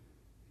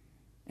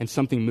 and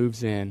something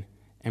moves in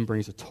and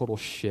brings a total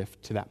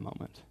shift to that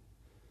moment.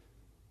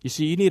 You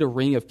see, you need a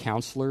ring of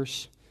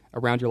counselors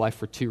around your life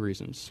for two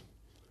reasons.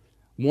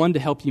 One, to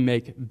help you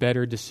make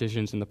better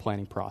decisions in the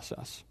planning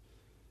process.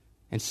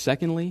 And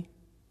secondly,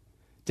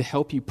 to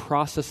help you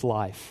process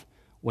life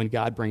when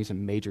God brings a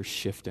major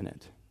shift in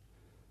it.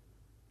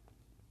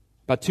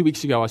 About 2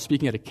 weeks ago, I was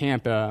speaking at a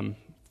camp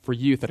for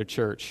youth at a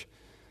church.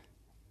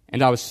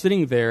 And I was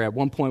sitting there at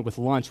one point with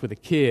lunch with a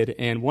kid,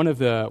 and one of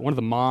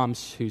the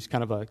moms, who's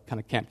kind of a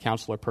camp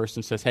counselor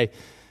person, says, "Hey,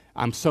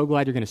 I'm so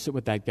glad you're going to sit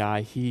with that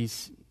guy. He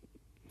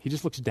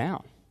just looks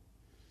down."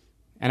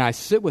 And I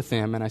sit with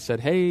him, and I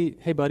said, "Hey,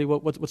 buddy,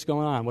 what's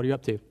going on? What are you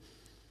up to?"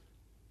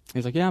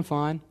 He's like, "Yeah, I'm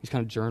fine." He's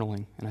kind of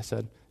journaling. And I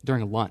said,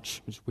 during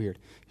lunch, which is weird,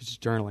 he's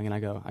just journaling. And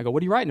I go,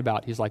 "What are you writing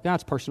about?" He's like,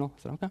 "It's personal."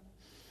 I said, "Okay."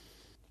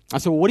 I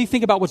said, "Well, what do you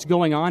think about what's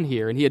going on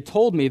here?" And he had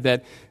told me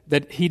that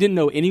he didn't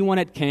know anyone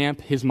at camp.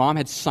 His mom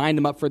had signed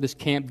him up for this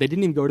camp. They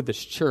didn't even go to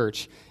this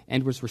church.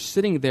 And as we're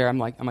sitting there, I'm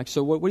like,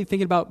 "So what are you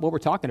thinking about what we're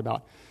talking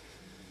about?"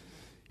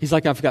 He's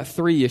like, "I've got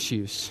 3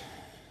 issues."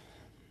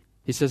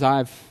 He says,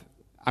 I'm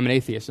an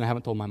atheist, and I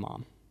haven't told my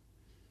mom.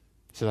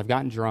 He says, "I've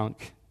gotten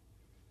drunk,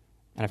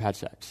 and I've had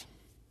sex.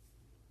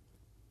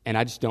 And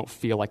I just don't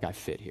feel like I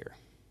fit here."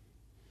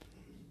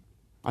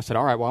 I said,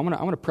 "All right, well,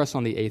 I want to press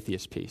on the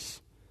atheist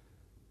piece."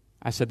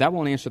 I said, "That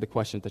won't answer the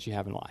questions that you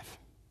have in life."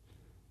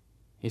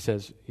 He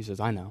says,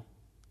 "I know."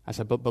 I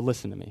said, but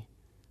listen to me.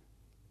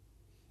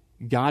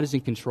 God is in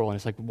control. And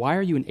it's like, "Why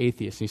are you an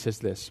atheist?" And he says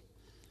this.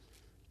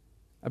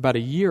 About a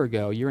year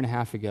and a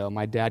half ago,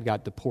 my dad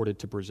got deported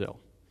to Brazil.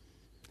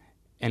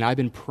 And I've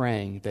been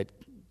praying that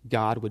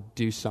God would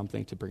do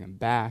something to bring him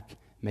back,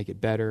 make it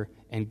better,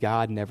 and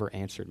God never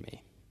answered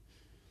me.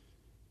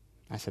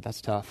 I said,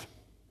 "That's tough.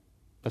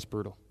 That's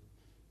brutal."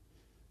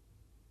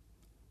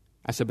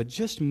 I said, "But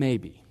just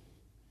maybe,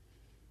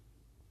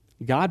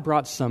 God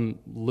brought some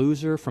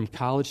loser from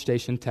College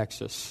Station,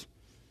 Texas,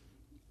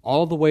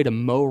 all the way to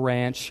Moe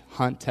Ranch,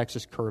 Hunt,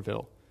 Texas,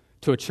 Kerrville,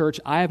 to a church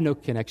I have no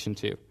connection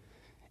to.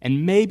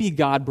 And maybe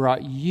God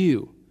brought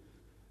you,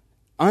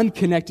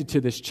 unconnected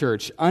to this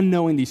church,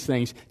 unknowing these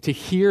things, to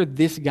hear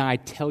this guy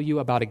tell you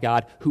about a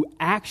God who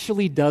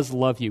actually does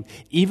love you,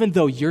 even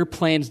though your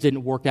plans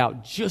didn't work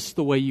out just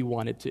the way you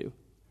wanted to.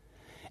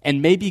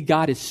 And maybe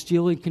God is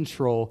still in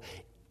control,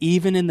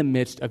 even in the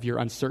midst of your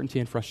uncertainty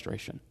and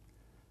frustration."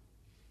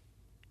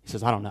 He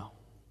says, "I don't know."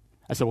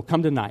 I said, "Well,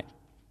 come tonight.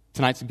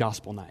 Tonight's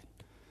gospel night."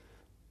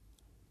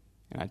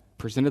 And I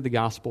presented the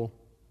gospel.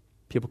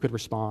 People could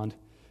respond.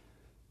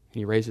 And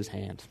he raised his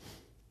hand.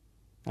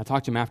 And I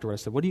talked to him afterward. I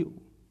said, What are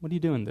you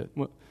doing?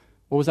 What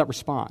was that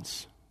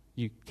response?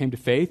 You came to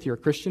faith? You're a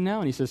Christian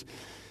now? And he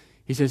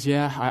says,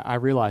 "Yeah, I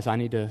realize I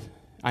need to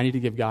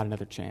give God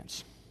another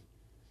chance."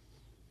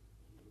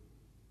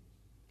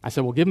 I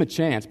said, "Well, give him a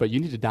chance, but you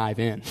need to dive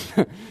in.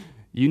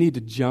 You need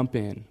to jump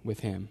in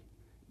with him,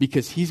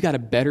 because he's got a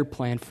better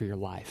plan for your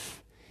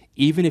life.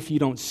 Even if you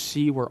don't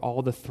see where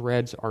all the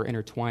threads are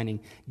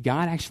intertwining,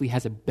 God actually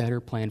has a better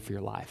plan for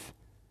your life."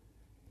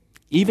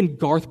 Even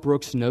Garth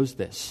Brooks knows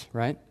this,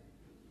 right?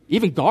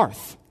 Even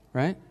Garth,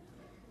 right?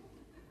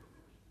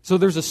 So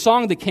there's a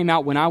song that came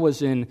out when I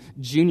was in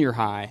junior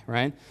high,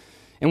 right?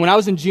 And when I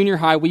was in junior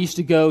high, we used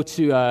to go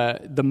to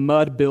the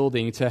Mud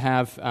building to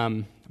have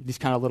these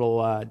kind of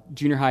little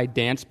junior high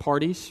dance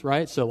parties,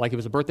 right? So like it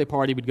was a birthday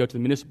party, we'd go to the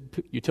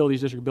Municipal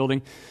Utilities District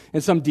building,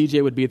 and some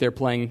DJ would be there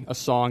playing a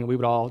song, and we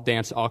would all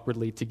dance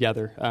awkwardly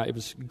together. It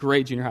was a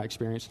great junior high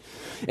experience.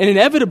 And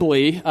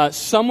inevitably,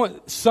 some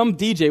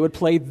DJ would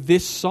play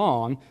this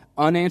song,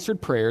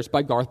 "Unanswered Prayers"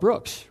 by Garth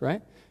Brooks,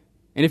 right?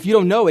 And if you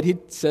don't know it, he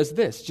says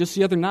this: "Just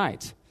the other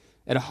night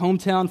at a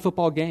hometown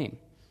football game,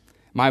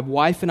 my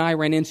wife and I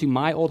ran into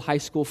my old high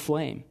school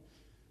flame.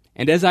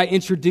 And as I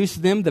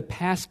introduced them, the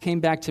past came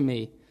back to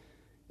me,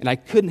 and I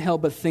couldn't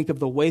help but think of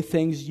the way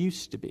things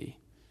used to be.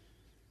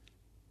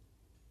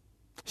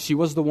 She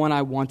was the one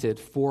I wanted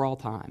for all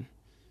time.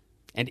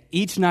 And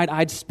each night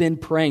I'd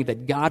spend praying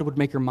that God would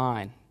make her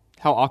mine."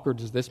 How awkward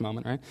is this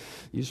moment, right?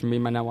 You just me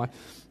and my now wife.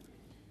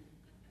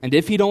 "And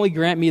if he'd only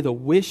grant me the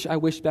wish I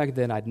wished back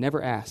then, I'd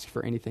never ask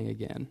for anything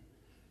again."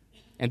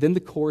 And then the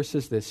chorus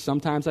is this: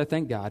 "Sometimes I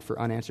thank God for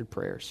unanswered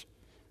prayers.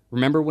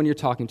 Remember when you're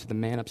talking to the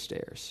man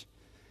upstairs,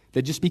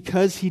 that just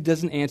because he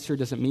doesn't answer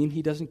doesn't mean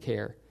he doesn't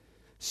care.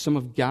 Some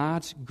of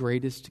God's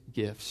greatest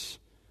gifts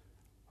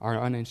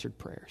are unanswered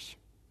prayers."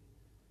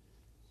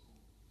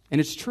 And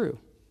it's true.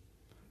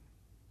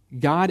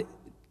 God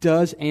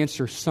does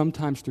answer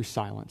sometimes through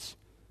silence.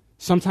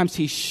 Sometimes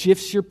he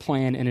shifts your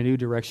plan in a new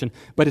direction,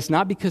 but it's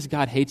not because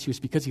God hates you, it's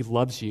because he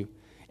loves you,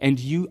 and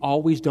you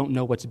always don't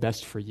know what's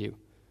best for you.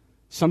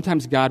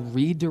 Sometimes God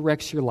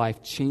redirects your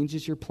life,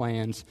 changes your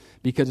plans,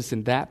 because it's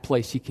in that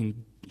place He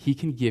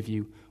can give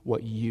you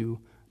what you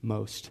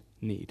most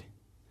need.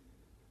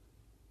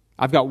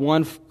 I've got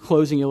one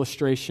closing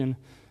illustration,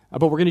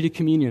 but we're going to do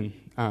communion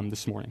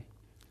this morning.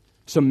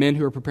 So men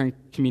who are preparing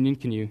communion,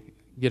 can you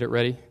get it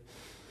ready?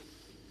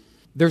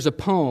 There's a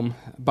poem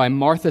by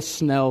Martha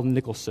Snell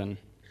Nicholson,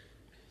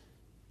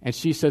 and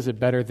she says it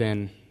better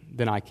than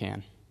I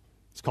can.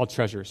 It's called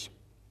Treasures.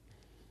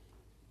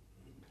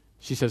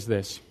 She says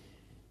this: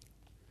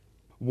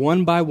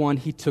 "One by one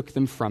He took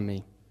them from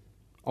me,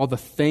 all the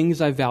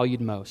things I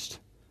valued most.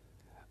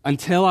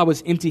 Until I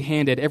was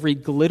empty-handed, every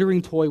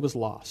glittering toy was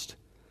lost.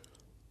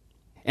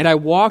 And I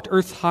walked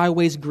earth's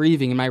highways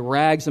grieving in my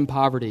rags and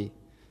poverty,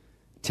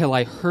 till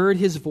I heard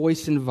His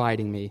voice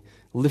inviting me,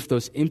 lift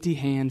those empty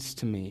hands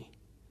to me.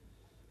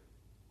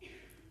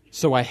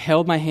 So I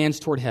held my hands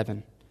toward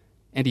heaven,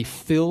 and He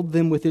filled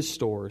them with His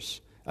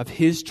stores of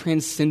His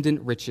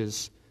transcendent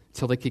riches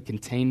till they could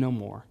contain no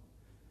more.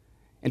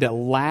 And at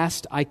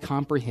last I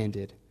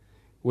comprehended,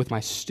 with my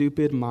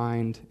stupid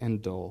mind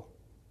and dull,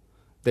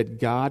 that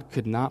God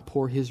could not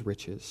pour His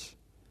riches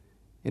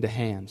into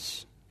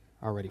hands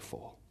already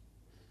full."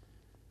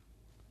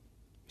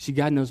 See,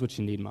 God knows what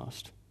you need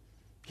most.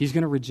 He's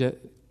going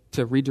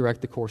to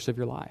redirect the course of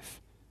your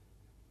life.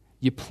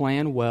 You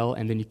plan well,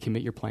 and then you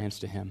commit your plans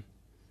to Him.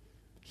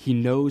 He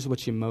knows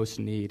what you most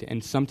need,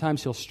 and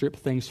sometimes He'll strip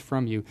things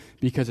from you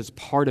because it's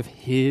part of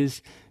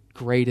His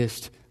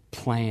greatest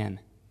plan.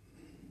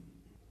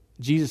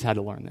 Jesus had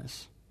to learn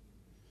this.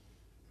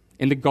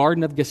 In the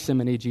Garden of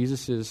Gethsemane,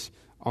 Jesus is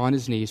on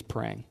His knees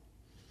praying.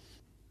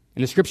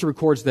 And the Scripture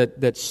records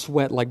that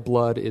sweat like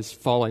blood is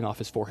falling off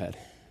His forehead.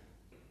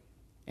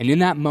 And in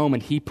that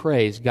moment, He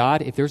prays,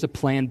 "God, if there's a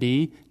plan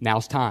B,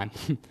 now's time."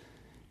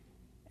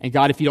 And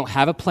God, if you don't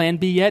have a plan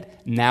B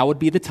yet, now would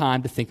be the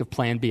time to think of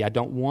plan B. I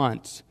don't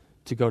want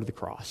to go to the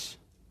cross.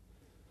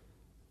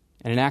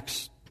 And in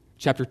Acts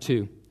chapter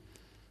 2,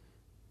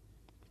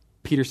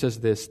 Peter says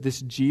this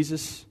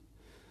Jesus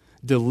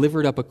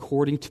delivered up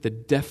according to the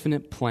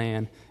definite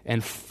plan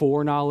and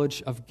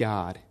foreknowledge of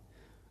God,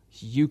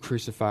 you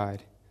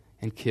crucified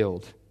and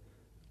killed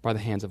by the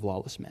hands of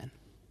lawless men.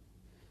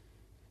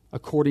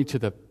 According to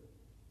the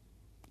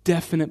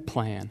definite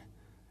plan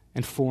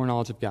and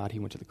foreknowledge of God, He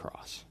went to the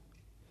cross.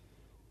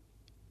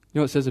 You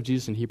know what it says of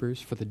Jesus in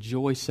Hebrews? For the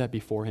joy set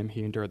before Him,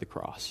 He endured the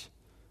cross.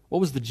 What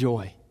was the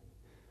joy?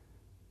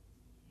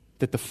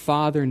 That the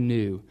Father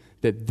knew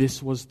that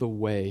this was the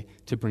way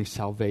to bring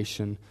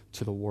salvation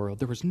to the world.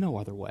 There was no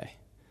other way.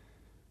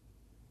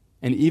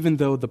 And even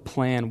though the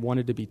plan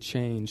wanted to be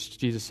changed,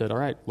 Jesus said, "All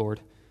right,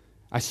 Lord,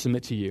 I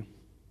submit to you.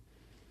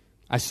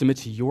 I submit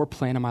to your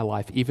plan in my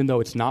life, even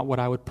though it's not what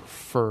I would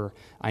prefer.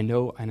 I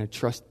know and I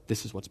trust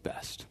this is what's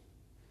best."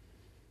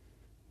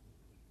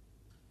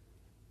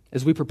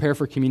 As we prepare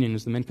for communion,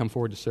 as the men come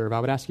forward to serve, I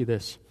would ask you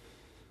this: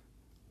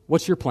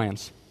 what's your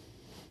plans?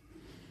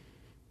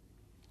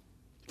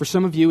 For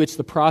some of you, it's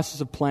the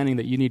process of planning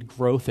that you need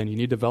growth in, you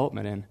need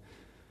development in.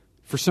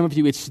 For some of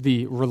you, it's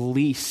the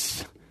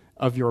release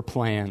of your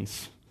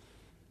plans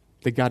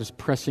that God is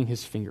pressing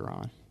His finger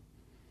on.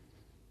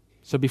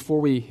 So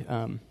before we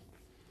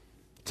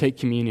take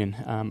communion,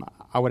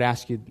 I would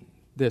ask you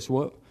this: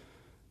 where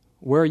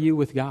are you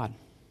with God?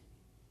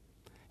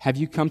 Have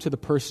you come to the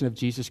person of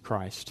Jesus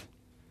Christ,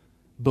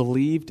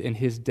 believed in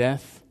His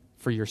death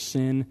for your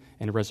sin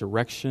and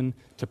resurrection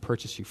to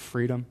purchase you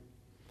freedom?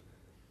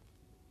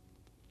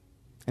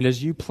 And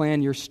as you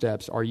plan your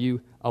steps, are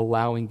you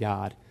allowing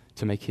God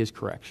to make His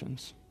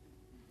corrections?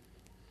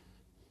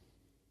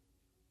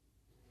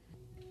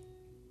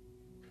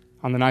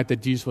 On the night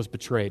that Jesus was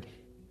betrayed,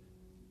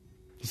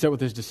 He sat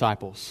with His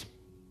disciples,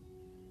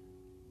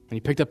 and He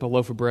picked up a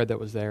loaf of bread that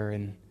was there,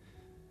 and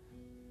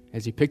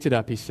as He picked it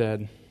up, He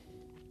said,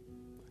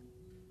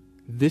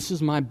 "This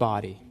is my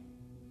body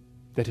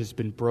that has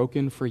been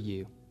broken for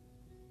you.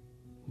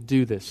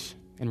 Do this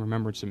in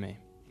remembrance of me."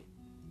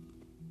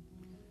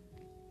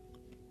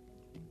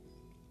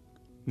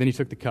 Then He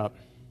took the cup,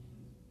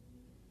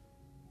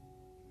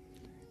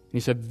 and He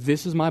said,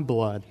 "This is my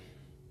blood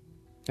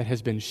that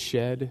has been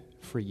shed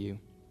for you.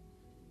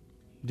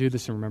 Do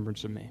this in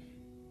remembrance of me."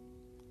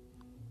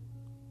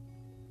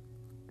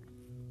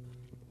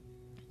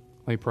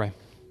 Let me pray.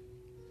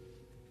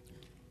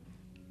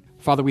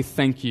 Father, we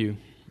thank You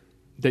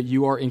that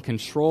You are in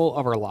control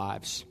of our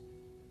lives.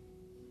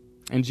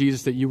 And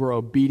Jesus, that You were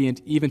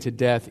obedient even to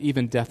death,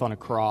 even death on a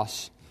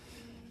cross.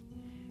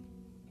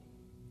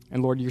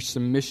 And Lord, Your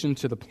submission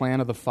to the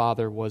plan of the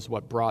Father was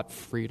what brought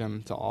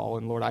freedom to all.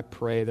 And Lord, I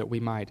pray that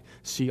we might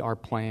see our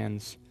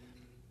plans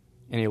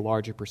in a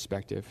larger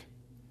perspective.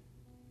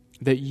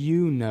 That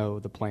You know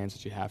the plans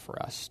that You have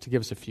for us, to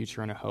give us a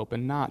future and a hope,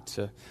 and not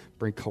to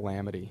bring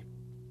calamity.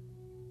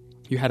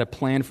 You had a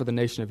plan for the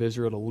nation of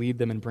Israel to lead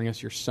them and bring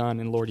us Your Son,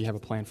 and Lord, You have a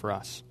plan for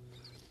us.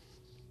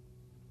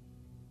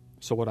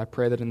 So Lord, I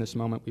pray that in this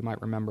moment we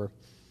might remember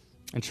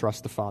and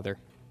trust the Father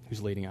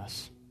who's leading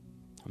us.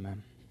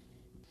 Amen.